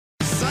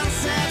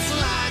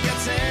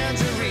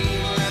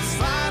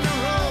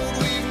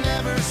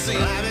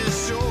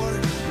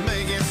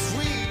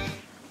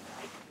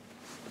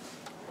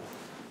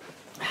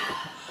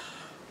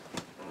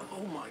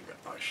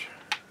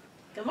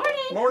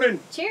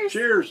Morning. Cheers.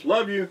 Cheers.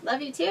 Love you. Love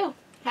you too.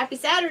 Happy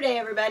Saturday,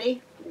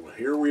 everybody. Well,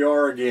 here we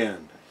are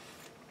again.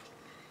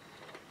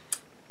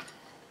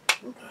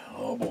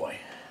 Oh boy.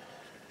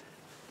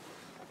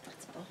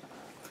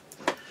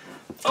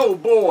 Oh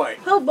boy.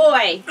 Oh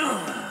boy.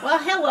 Well,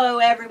 hello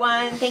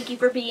everyone. Thank you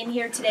for being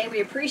here today. We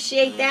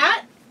appreciate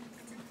that.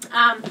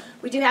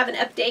 We do have an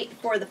update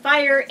for the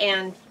fire,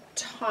 and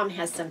Tom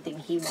has something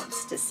he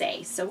wants to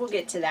say. So we'll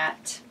get to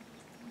that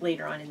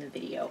later on in the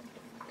video.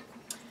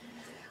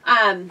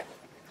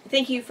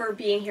 Thank you for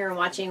being here and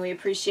watching. We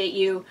appreciate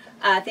you.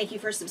 Thank you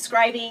for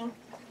subscribing.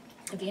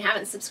 If you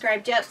haven't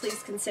subscribed yet,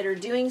 please consider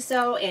doing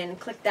so and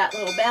click that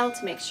little bell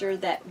to make sure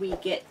that we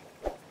get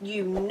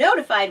you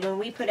notified when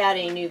we put out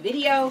a new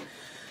video.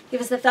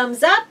 Give us a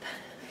thumbs up.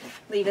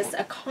 Leave us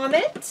a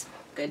comment,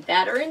 good,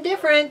 bad, or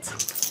indifferent.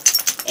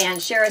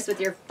 And share us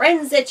with your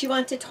friends that you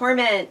want to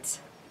torment.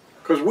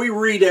 Because we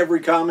read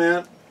every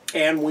comment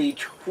and we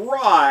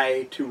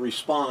try to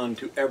respond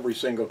to every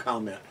single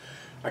comment.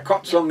 I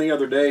caught some the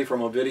other day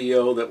from a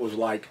video that was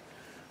like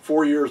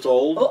 4 years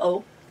old.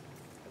 Uh-oh.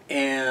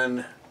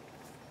 And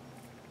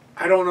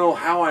I don't know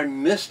how I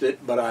missed it,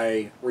 but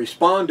I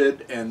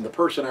responded, and the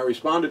person I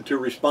responded to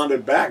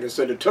responded back and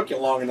said, "It took you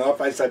long enough."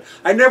 I said,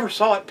 "I never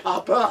saw it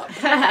pop up."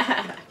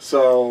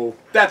 So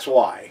that's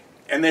why.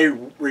 And they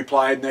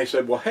replied and they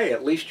said, "Well, hey,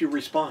 at least you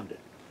responded."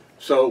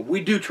 So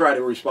we do try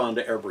to respond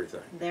to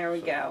everything. There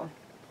we go.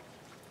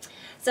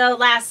 So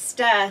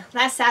last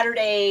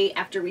Saturday,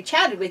 after we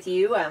chatted with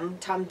you,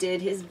 Tom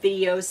did his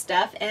video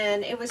stuff,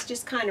 and it was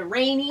just kind of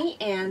rainy,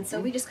 and so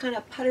we just kind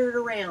of puttered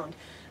around.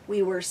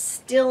 We were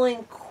still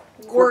in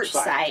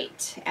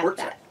Quartzsite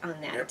on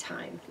that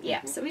time.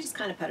 Yeah, so we just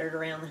kind of puttered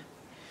around.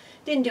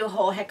 Didn't do a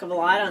whole heck of a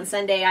lot. On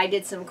Sunday, I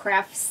did some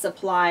craft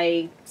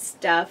supply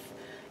stuff,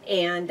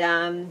 and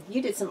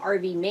you did some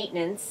RV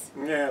maintenance.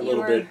 Yeah, a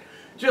little bit.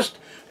 Just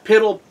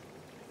piddle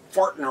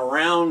farting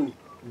around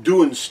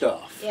doing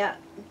stuff. Yeah,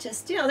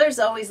 just, you know, there's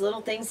always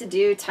little things to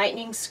do,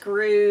 tightening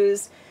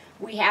screws.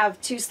 We have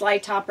 2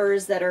 slide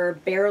toppers that are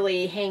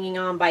barely hanging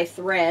on by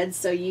threads,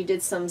 so you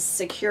did some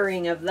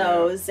securing of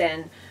those,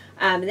 and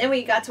then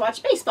we got to watch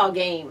a baseball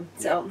game.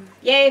 So,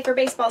 yay for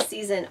baseball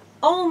season.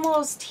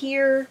 Almost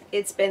here.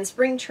 It's been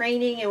spring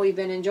training, and we've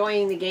been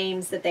enjoying the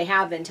games that they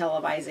have been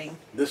televising.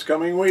 This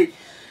coming week,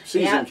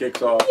 season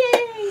kicks off. Yay!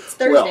 It's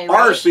Thursday, well,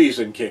 our right?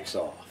 season kicks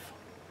off.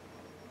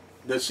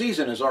 The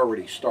season has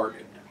already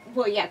started.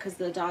 Well, yeah, because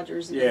the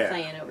Dodgers have been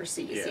playing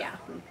overseas, yeah.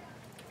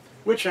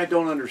 Which I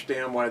don't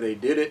understand why they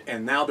did it,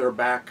 and now they're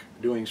back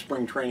doing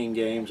spring training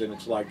games, and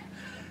it's like,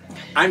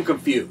 I'm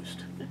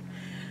confused.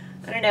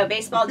 I don't know,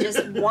 baseball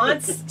just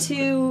wants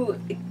to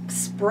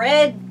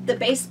spread the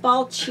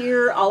baseball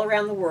cheer all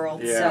around the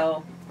world. Yeah,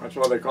 so that's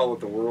why they call it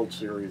the World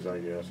Series, I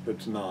guess.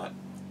 It's not.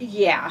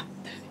 Yeah.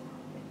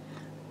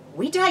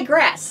 We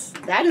digress.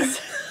 That is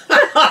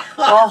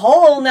a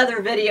whole nother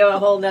video, a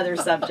whole nother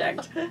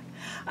subject.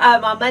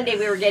 On Monday,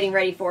 we were getting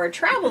ready for a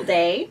travel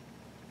day,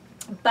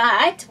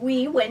 but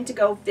we went to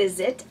go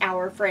visit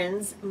our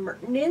friends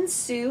Merton and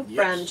Sue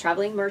from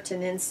Traveling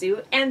Merton and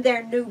Sue and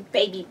their new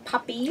baby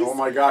puppies. Oh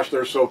my gosh,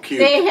 they're so cute.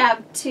 They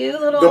have 2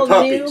 little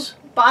new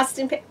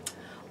Boston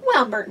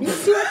Well, Merton and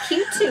Sue are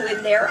cute too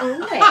in their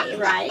own way,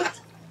 right?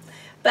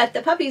 But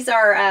the puppies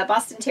are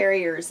Boston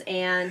Terriers,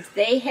 and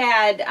they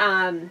had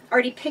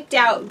already picked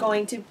out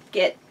going to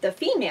get the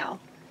female.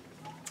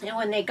 And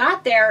when they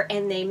got there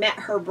and they met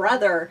her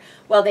brother,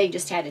 well, they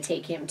just had to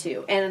take him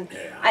too. And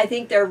I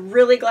think they're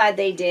really glad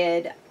they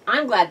did.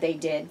 I'm glad they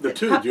did. The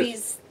 2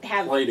 puppies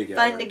have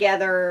fun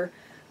together.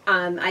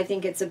 I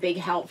think it's a big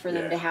help for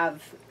them to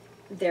have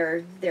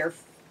their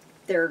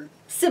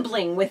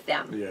sibling with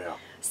them. Yeah.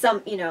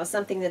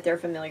 Something that they're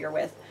familiar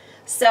with.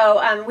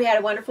 So we had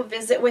a wonderful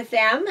visit with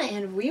them,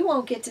 and we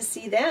won't get to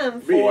see them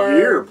for a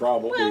year,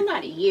 probably. Well,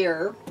 not a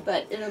year,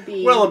 but it'll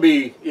be. Well, it'll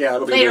be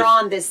later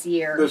on this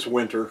year. This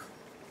winter.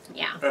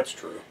 Yeah. That's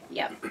true.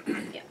 Yep.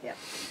 Yep.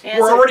 And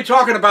we're already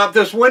talking about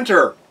this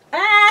winter. We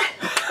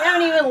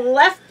haven't even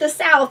left the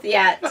South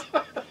yet.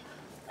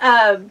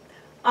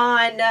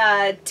 On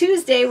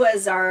Tuesday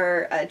was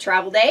our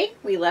travel day.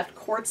 We left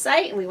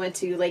Quartzsite and we went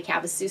to Lake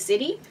Havasu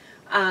City.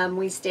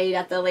 We stayed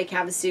at the Lake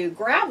Havasu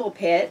gravel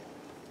pit.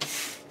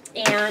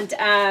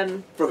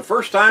 And for the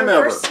first time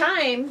ever. First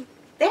time,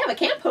 they have a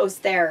camp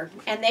host there.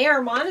 And they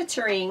are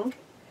monitoring.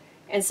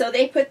 And so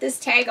they put this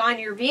tag on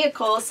your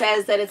vehicle,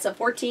 says that it's a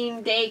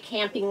 14-day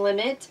camping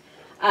limit,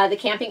 the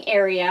camping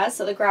area,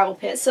 so the gravel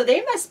pit. So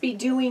they must be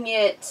doing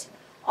it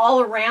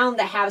all around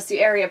the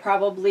Havasu area,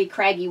 probably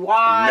Craggy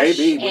Wash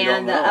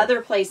and the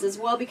other places.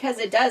 Well, because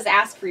it does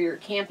ask for your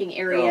camping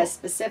area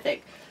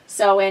specific.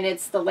 So, and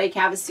it's the Lake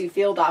Havasu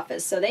field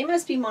office. So they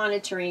must be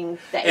monitoring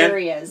the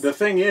areas. The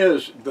thing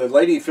is, the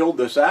lady filled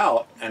this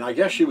out, and I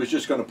guess she was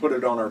just going to put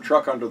it on our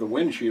truck under the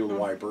windshield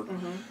wiper.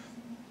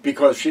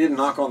 Because she didn't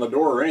knock on the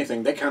door or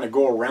anything. They kind of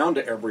go around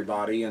to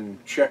everybody and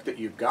check that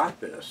you've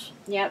got this.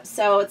 Yep.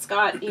 So it's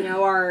got,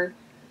 our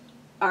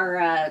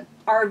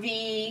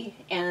RV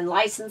and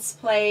license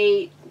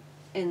plate,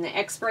 in the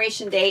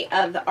expiration date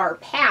of our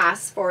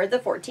pass for the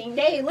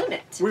 14-day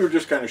limit. We were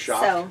just kind of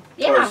shocked. So,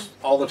 yeah. Because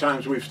all the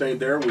times we've stayed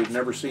there, we've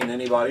never seen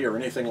anybody or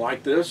anything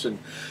like this. And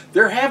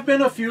there have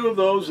been a few of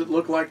those that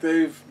look like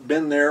they've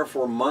been there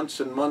for months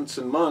and months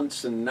and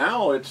months. And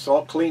now it's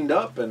all cleaned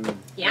up. And,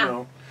 you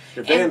know,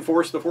 if they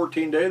enforce the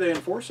 14-day, they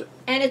enforce it.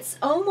 And it's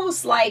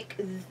almost like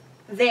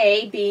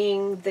they,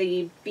 being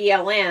the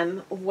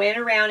BLM, went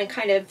around and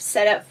kind of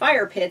set up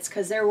fire pits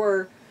because there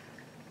were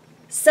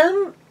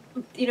some,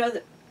 you know,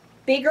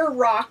 bigger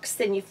rocks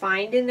than you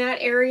find in that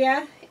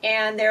area,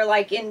 and they're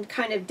like in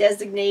kind of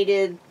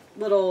designated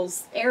little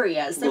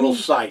areas. Little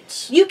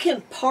sites. You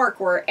can park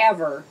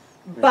wherever,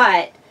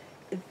 but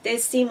they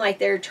seem like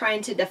they're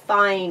trying to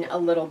define a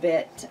little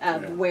bit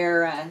of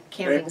where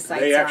camping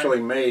sites are. They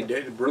actually made,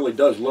 it really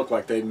does look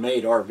like they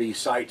made RV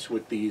sites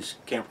with these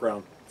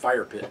campground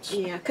fire pits.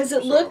 Yeah, because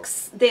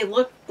they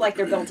look like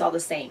they're built all the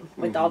same,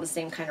 with all the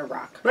same kind of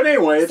rock. But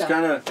anyway, it's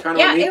kind of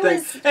a neat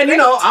thing. And you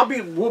know,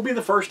 we'll be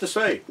the first to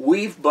say,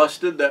 we've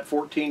busted that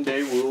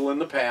 14-day rule in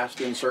the past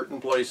in certain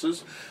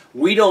places.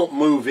 We don't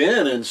move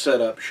in and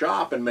set up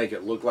shop and make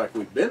it look like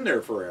we've been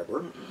there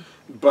forever.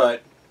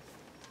 But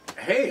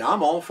hey,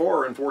 I'm all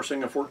for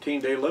enforcing a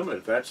 14-day limit.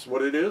 If that's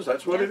what it is,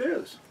 that's what it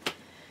is.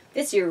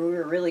 This year we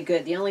were really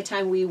good. The only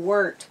time we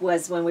weren't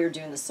was when we were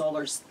doing the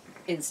solar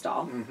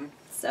install.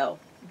 So,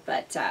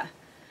 but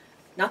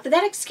not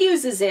that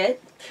excuses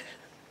it.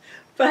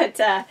 But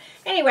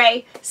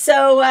anyway,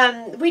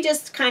 so we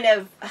just kind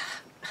of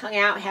hung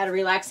out, had a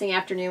relaxing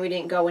afternoon. We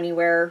didn't go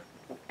anywhere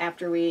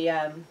after we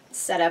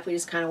set up. We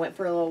just kind of went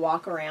for a little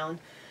walk around.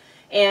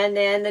 And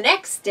then the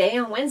next day,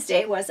 on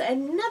Wednesday, was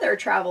another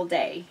travel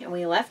day. And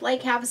we left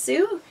Lake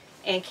Havasu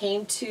and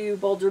came to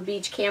Boulder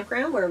Beach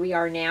Campground, where we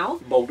are now.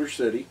 Boulder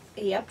City.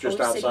 Yep. Just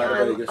Boulder outside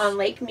City of Vegas. On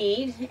Lake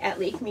Mead, at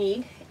Lake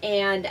Mead.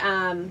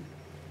 And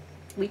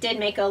we did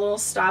make a little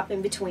stop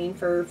in between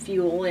for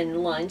fuel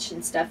and lunch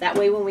and stuff. That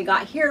way when we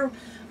got here,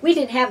 we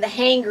didn't have the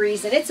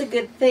hangries, and it's a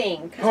good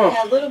thing, because we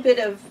had a little bit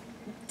of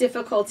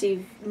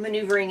difficulty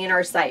maneuvering in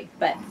our site.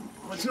 But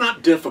it's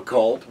not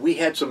difficult. We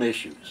had some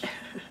issues.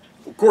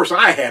 Of course,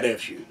 I had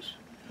issues.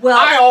 Well,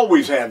 I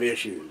always have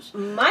issues.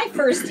 My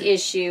first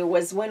issue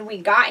was when we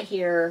got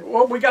here.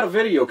 Well, we got a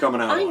video coming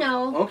out. I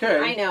know. Okay.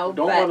 I know.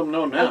 Don't let them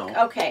know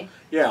now. Okay.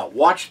 Yeah,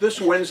 watch this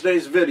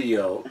Wednesday's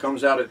video. It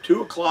comes out at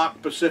 2 o'clock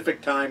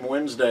Pacific time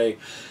Wednesday.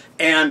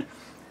 And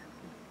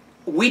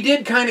we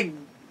did kind of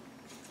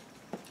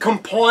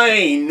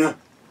complain.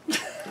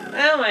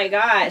 Oh my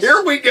gosh.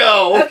 Here we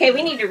go. Okay,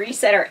 we need to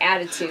reset our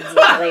attitudes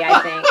lately, I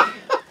think.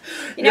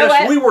 You know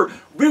yes, what?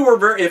 we were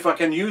very, if I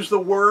can use the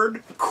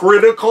word,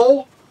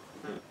 critical.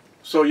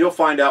 So you'll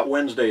find out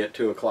Wednesday at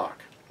 2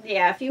 o'clock.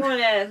 Yeah, if you want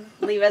to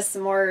leave us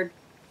some more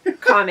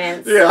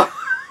comments. Yeah.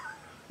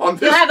 On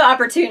this, you'll have the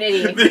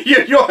opportunity.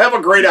 You'll have a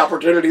great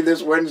opportunity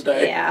this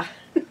Wednesday. Yeah.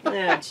 Oh,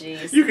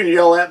 jeez. You can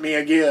yell at me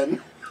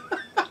again.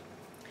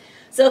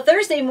 So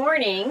Thursday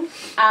morning,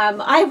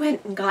 I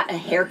went and got a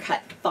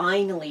haircut,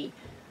 finally.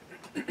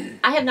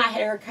 I have not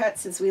had a haircut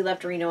since we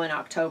left Reno in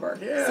October.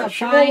 Yeah, so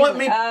she won't let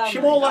me. She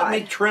won't let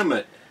me trim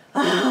it.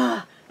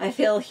 I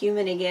feel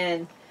human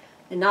again,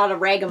 and not a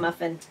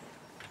ragamuffin.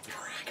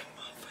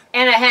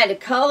 And I had to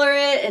color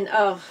it, and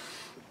it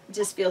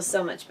just feels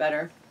so much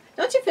better.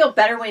 Don't you feel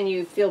better when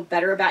you feel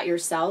better about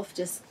yourself?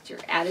 Just your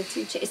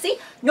attitude change. See,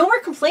 no more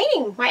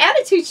complaining. My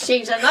attitude's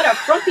changed. I'm not a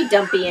frumpy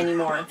dumpy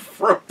anymore.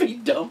 Frumpy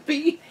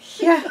dumpy?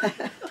 Yeah.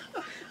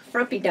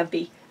 Frumpy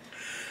dumpy.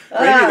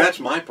 Maybe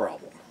that's my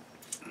problem.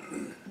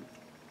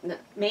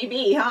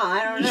 Maybe, huh?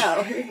 I don't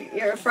know.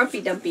 You're a frumpy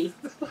dumpy.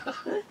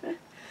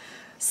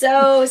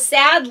 So,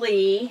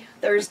 sadly,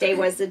 Thursday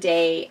was the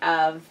day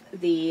of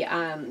the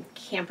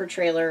camper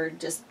trailer.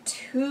 Just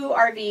 2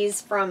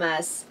 RVs from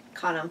us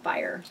caught on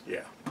fire.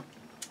 Yeah.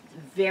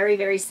 Very,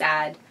 very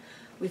sad.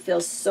 We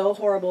feel so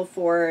horrible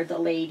for the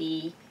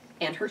lady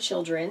and her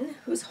children,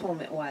 whose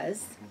home it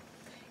was.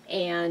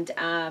 And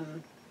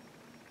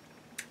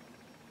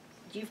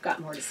you've got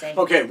more to say.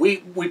 Okay, we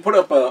put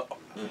up a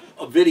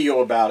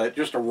video about it,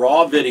 just a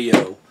raw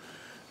video,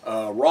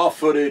 raw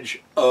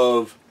footage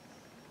of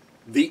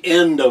the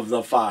end of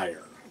the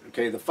fire.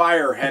 Okay, the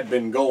fire had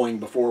been going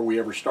before we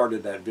ever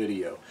started that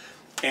video.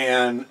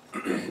 And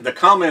the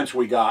comments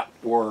we got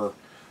were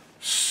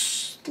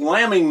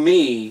slamming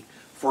me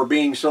for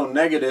being so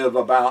negative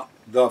about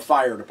the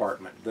fire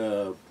department,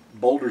 the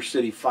Boulder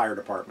City Fire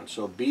Department,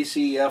 so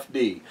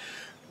BCFD.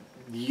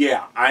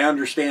 Yeah, I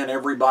understand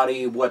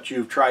everybody what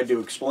you've tried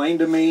to explain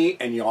to me,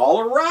 and y'all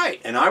are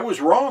right, and I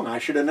was wrong. I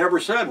should have never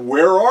said,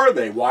 where are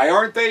they? Why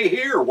aren't they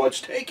here?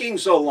 What's taking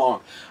so long?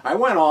 I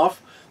went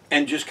off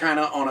and just kind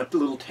of on a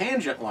little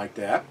tangent like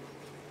that.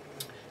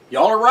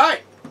 Y'all are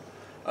right.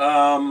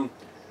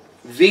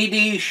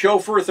 VD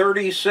Chauffeur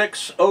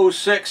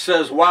 3606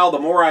 says, wow, the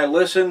more I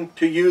listen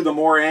to you, the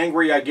more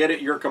angry I get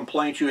at your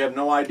complaints. You have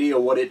no idea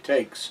what it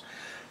takes.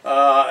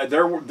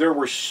 There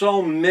were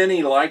so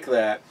many like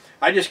that.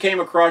 I just came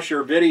across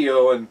your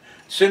video, and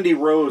Cindy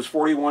Rose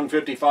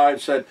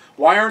 4155 said,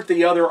 why aren't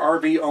the other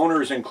RV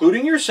owners,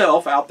 including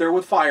yourself, out there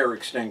with fire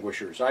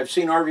extinguishers? I've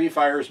seen RV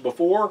fires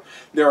before.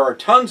 There are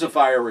tons of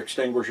fire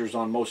extinguishers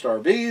on most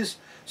RVs.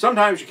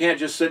 Sometimes you can't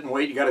just sit and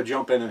wait. You got to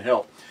jump in and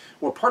help.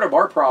 Well, part of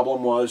our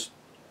problem was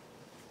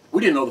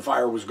we didn't know the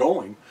fire was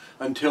going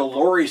until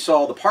Lori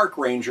saw the park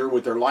ranger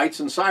with their lights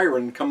and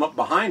siren come up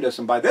behind us,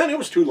 and by then it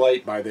was too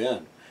late. By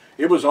then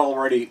it was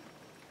already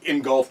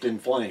engulfed in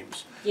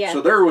flames. Yeah.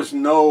 So there was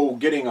no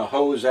getting a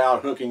hose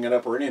out, hooking it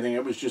up or anything.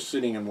 It was just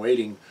sitting and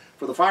waiting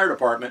for the fire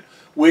department,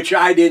 which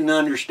I didn't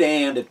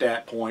understand at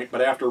that point.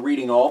 But after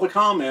reading all the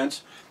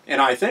comments,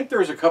 and I think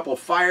there's a couple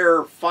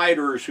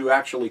firefighters who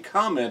actually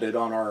commented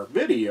on our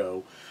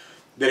video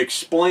that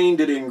explained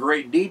it in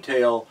great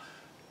detail,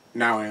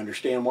 now I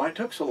understand why it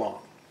took so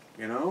long.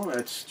 You know,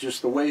 that's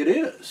just the way it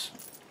is.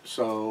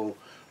 So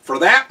for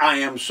that, I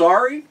am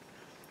sorry.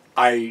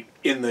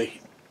 In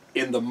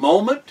the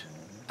moment,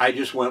 I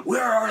just went,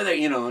 where are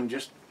they? You know, and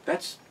just,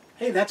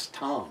 hey, that's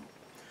Tom.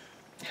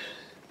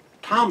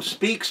 Tom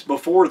speaks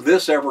before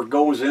this ever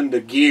goes into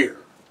gear.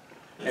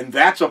 And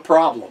that's a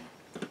problem.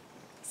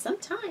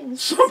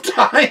 Sometimes.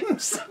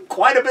 Sometimes.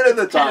 Quite a bit of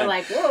the time. Kind of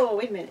like, whoa,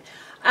 wait a minute.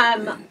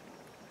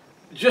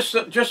 Just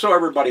so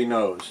everybody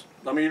knows,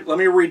 let me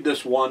read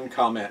this one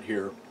comment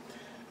here.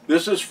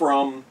 This is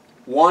from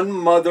One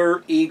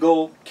Mother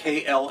Eagle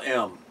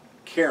KLM,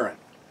 Karen.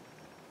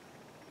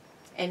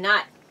 And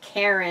not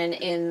Karen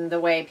in the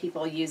way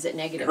people use it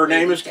negatively. Her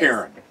name is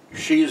Karen.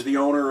 She is the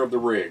owner of the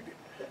rig.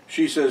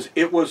 She says,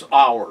 it was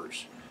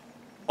ours.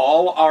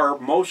 All our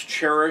most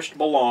cherished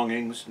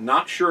belongings.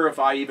 Not sure if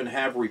I even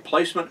have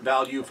replacement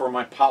value for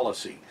my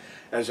policy.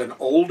 As an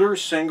older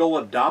single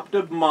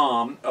adoptive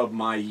mom of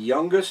my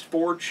youngest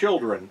 4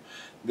 children,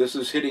 this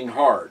is hitting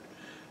hard.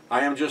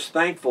 I am just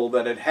thankful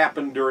that it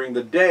happened during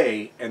the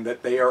day and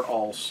that they are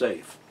all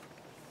safe.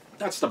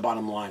 That's the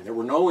bottom line. There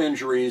were no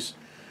injuries.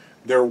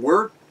 There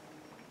were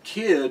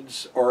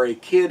kids or a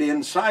kid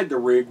inside the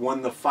rig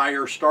when the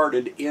fire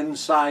started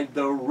inside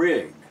the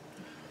rig.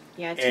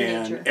 Yeah,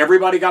 teenager. And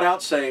everybody got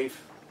out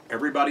safe.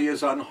 Everybody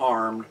is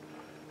unharmed.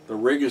 The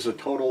rig is a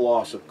total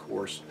loss, of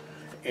course.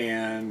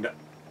 And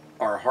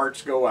our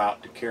hearts go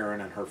out to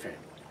Karen and her family.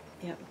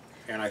 Yep.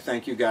 And I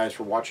thank you guys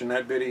for watching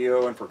that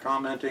video and for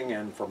commenting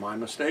and for my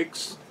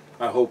mistakes.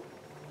 I hope...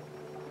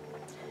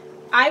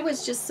 I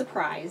was just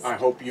surprised. I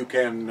hope you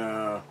can...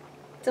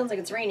 Sounds like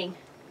it's raining.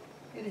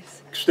 It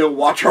is. Still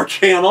watch our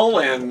channel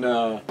and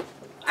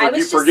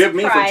forgive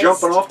me for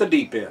jumping off the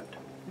deep end.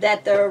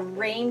 That the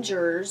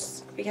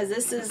rangers, because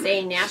this is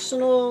a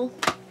national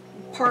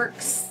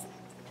parks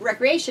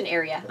recreation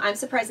area, I'm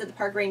surprised that the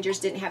park rangers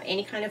didn't have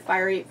any kind of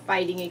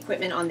firefighting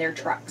equipment on their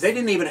trucks. They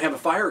didn't even have a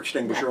fire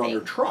extinguisher on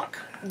their truck.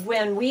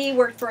 When we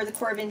worked for the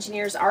Corps of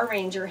Engineers, our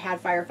ranger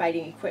had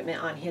firefighting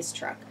equipment on his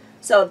truck.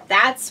 So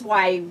that's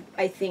why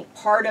I think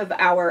part of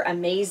our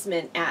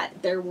amazement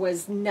at there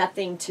was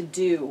nothing to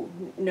do.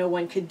 No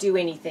one could do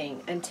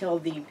anything until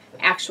the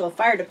actual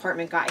fire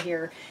department got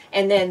here.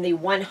 And then the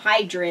one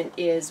hydrant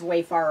is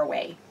way far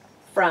away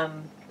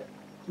from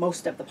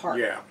most of the park.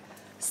 Yeah.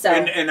 So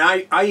and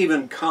I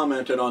even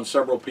commented on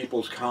several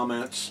people's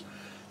comments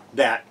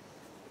that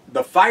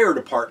the fire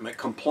department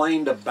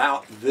complained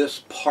about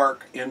this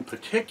park in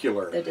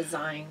particular. The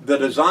design. The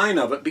design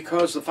of it,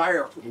 because the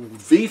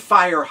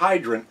fire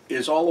hydrant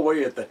is all the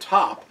way at the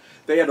top.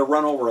 They had to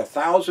run over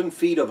 1,000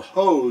 feet of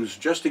hose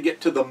just to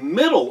get to the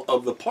middle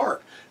of the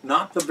park,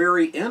 not the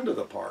very end of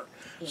the park.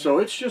 Yeah. So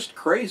it's just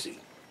crazy.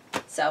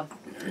 So.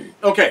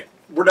 Okay,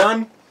 we're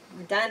done?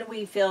 We're done.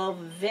 We feel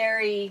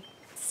very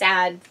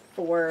sad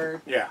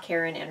for yeah.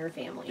 Karen and her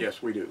family.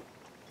 Yes, we do.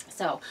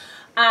 So,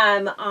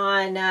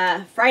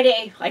 on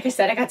Friday, like I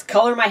said, I got to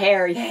color my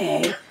hair.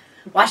 Yay!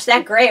 Wash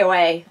that gray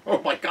away.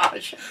 Oh my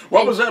gosh!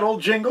 What was that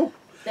old jingle?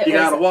 You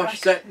gotta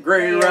wash that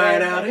gray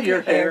right out of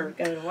your hair.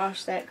 Gotta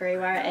wash that gray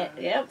right.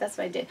 Yep, that's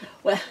what I did.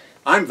 Well,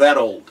 I'm that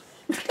old.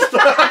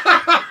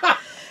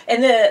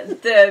 And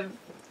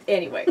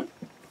anyway,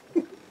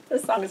 the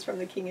song is from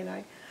The King and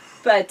I.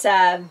 But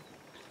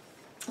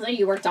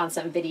you worked on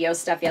some video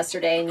stuff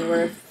yesterday, and you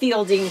were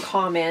fielding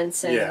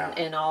comments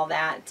and all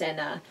that,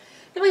 and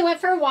then we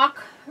went for a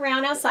walk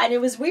around outside, and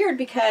it was weird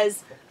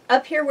because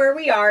up here where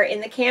we are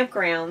in the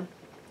campground,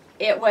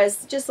 it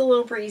was just a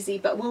little breezy,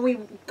 but when we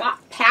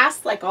got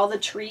past like all the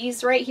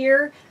trees right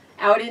here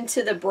out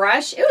into the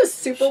brush, it was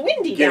super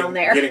windy down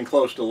there. Getting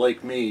close to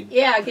Lake Mead.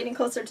 Yeah, getting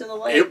closer to the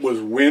lake. It was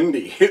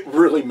windy. It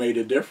really made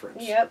a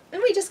difference. Yep.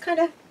 And we just kind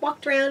of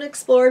walked around,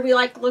 explored. We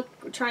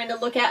trying to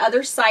look at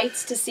other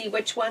sites to see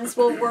which ones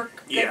will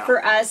work good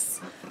for us.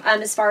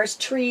 As far as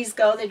trees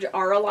go, there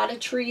are a lot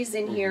of trees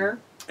in here.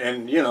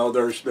 And, you know,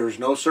 there's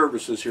no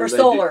services here. For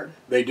solar.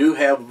 They do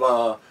have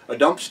a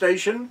dump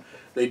station.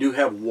 They do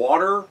have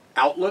water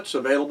outlets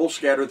available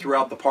scattered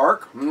throughout the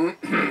park.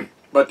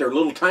 But they're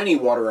little tiny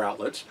water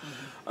outlets.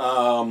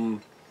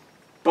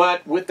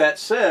 But with that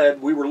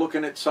said, we were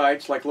looking at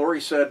sites, like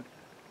Lori said,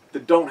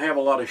 that don't have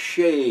a lot of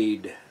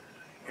shade.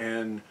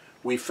 And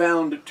We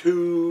found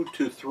 2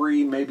 to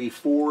 3, maybe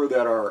 4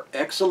 that are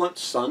excellent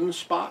sun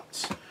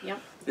spots.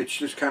 Yep. It's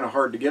just kind of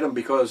hard to get them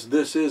because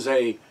this is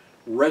a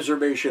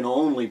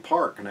reservation-only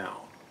park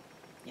now.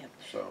 Yep.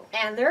 So.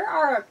 And there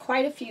are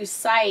quite a few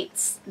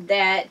sites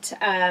that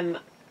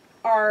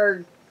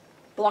are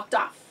blocked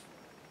off.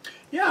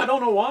 Yeah, I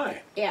don't know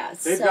why. Yeah,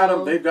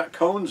 they've got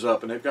cones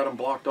up and they've got them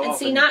blocked off. And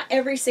see, not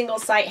every single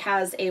site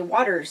has a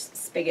water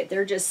spigot.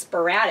 They're just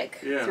sporadic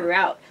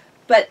throughout.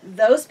 But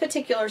those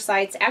particular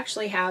sites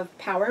actually have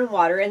power and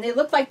water, and they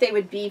look like they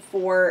would be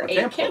for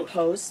a camp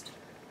post.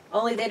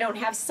 Only they don't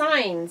have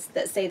signs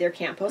that say they're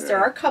camp posts. There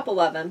are a couple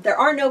of them. There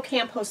are no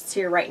camp posts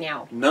here right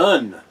now.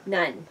 None.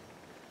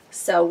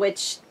 So,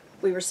 which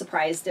we were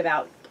surprised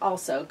about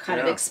also. Kind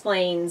of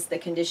explains the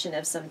condition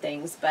of some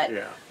things. But,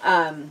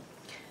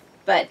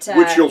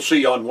 which you'll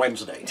see on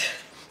Wednesday.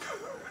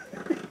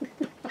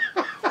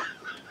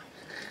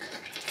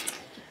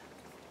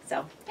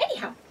 So,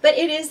 anyhow. But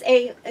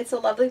it's a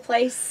lovely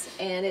place,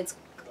 and it's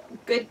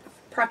good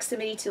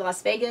proximity to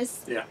Las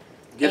Vegas. Yeah.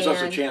 Gives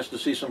us a chance to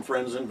see some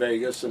friends in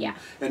Vegas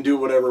and do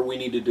whatever we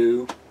need to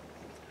do.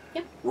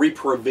 Yep.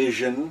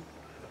 Reprovision.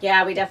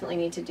 Yeah, we definitely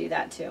need to do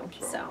that too.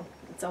 So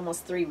it's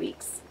almost 3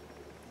 weeks.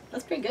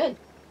 That's pretty good.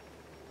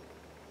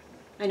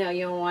 I know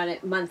you don't want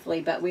it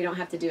monthly, but we don't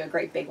have to do a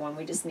great big one.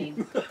 We just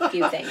need a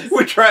few things.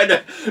 We try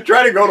to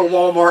go to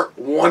Walmart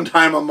one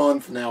time a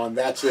month now, and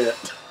that's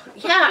it.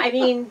 Yeah, I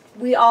mean,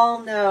 we all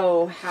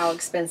know how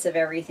expensive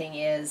everything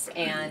is,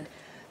 and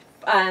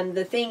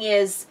the thing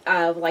is,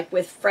 like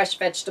with fresh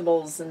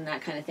vegetables and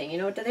that kind of thing, they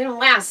don't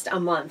last a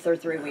month or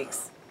 3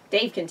 weeks.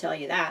 Dave can tell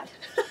you that.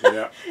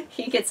 Yeah.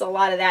 He gets a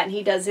lot of that, and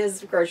he does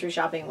his grocery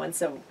shopping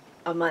once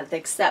a month,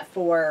 except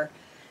for,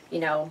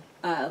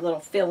 little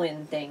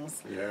fill-in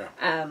things.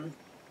 Yeah.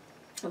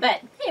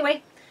 But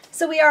anyway,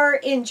 so we are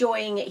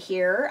enjoying it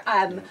here.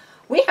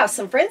 We have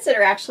some friends that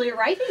are actually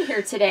arriving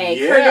here today,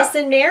 Curtis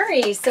and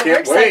Mary, so we're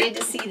excited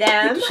to see them.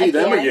 Get to see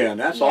them again.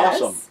 That's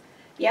awesome.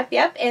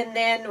 Yep. And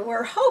then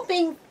we're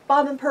hoping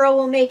Bob and Pearl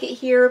will make it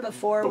here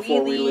before we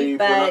leave,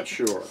 but we're not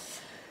sure.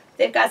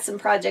 They've got some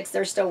projects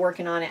they're still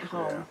working on at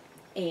home.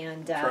 Yeah.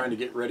 And trying to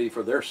get ready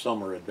for their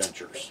summer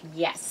adventures.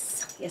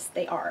 Yes,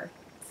 they are.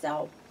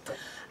 So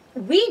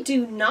we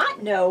do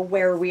not know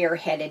where we are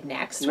headed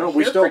next. No, we're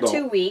we still here for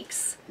don't. 2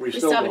 weeks. We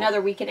still have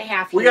another week and a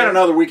half here. We got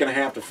another week and a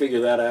half to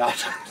figure that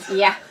out.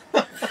 Yeah.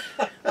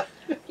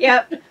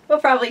 Yep. We'll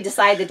probably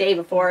decide the day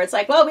before. It's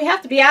like, well, we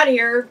have to be out of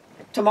here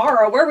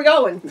tomorrow. Where are we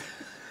going?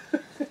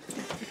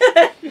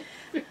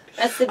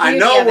 That's the beauty I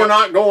know of we're it.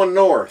 not going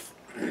north.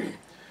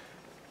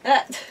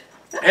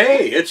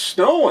 Hey, it's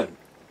snowing.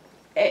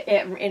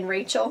 In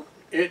Rachel?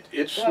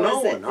 It's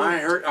snowing. I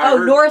heard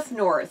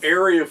north.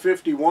 Area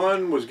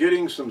 51 was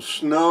getting some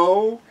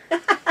snow.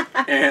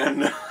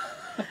 And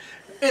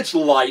it's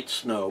light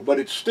snow, but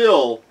it's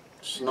still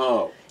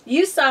snow.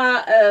 You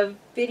saw a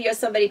video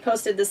somebody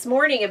posted this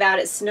morning about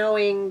it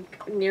snowing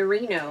near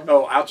Reno.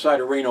 Oh, outside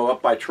of Reno,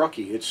 up by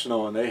Truckee, it's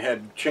snowing. They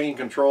had chain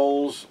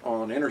controls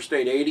on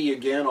Interstate 80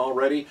 again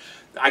already.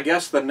 I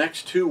guess the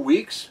next 2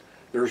 weeks,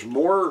 there's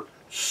more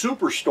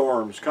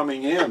superstorms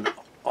coming in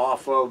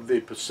off of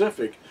the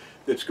Pacific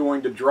that's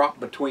going to drop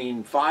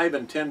between 5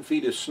 and 10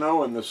 feet of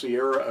snow in the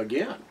Sierra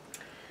again.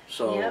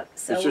 So,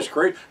 it's just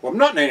great. Well, I'm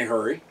not in any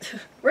hurry.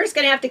 We're just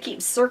going to have to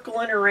keep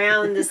circling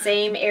around the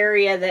same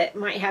area that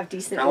might have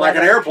decent weather. Kind of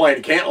like an airplane.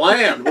 It can't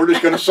land. We're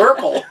just going to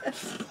circle.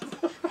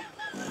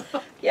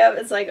 Yep,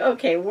 it's like,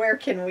 okay, where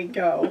can we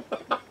go?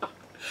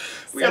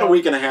 We got a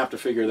week and a half to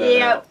figure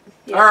that out.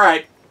 Yep. All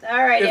right. All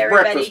right, it's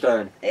everybody. Breakfast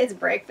time. It's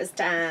breakfast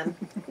time.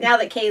 Now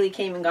that Kaylee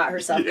came and got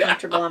herself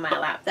comfortable on my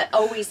lap. That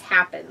always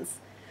happens.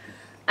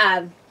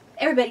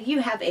 Everybody, you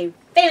have a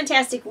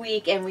fantastic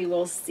week, and we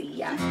will see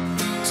ya.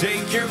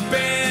 Take your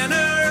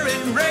banner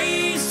and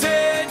raise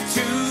it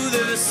to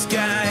the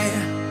sky.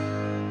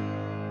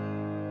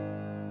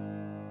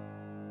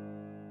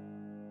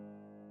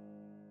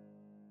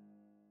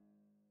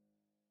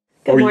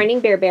 Good morning,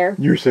 Bear Bear.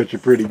 You're such a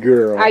pretty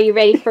girl. Are you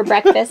ready for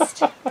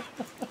breakfast?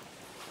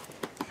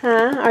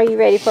 Huh? Are you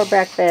ready for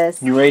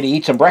breakfast? You ready to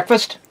eat some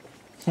breakfast?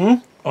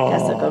 That's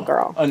a good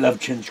girl. I love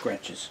chin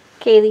scratches.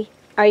 Kaylee,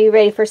 are you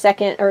ready for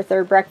second or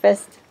third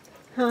breakfast?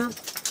 Huh?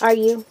 Are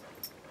you?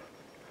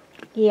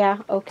 Yeah,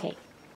 okay.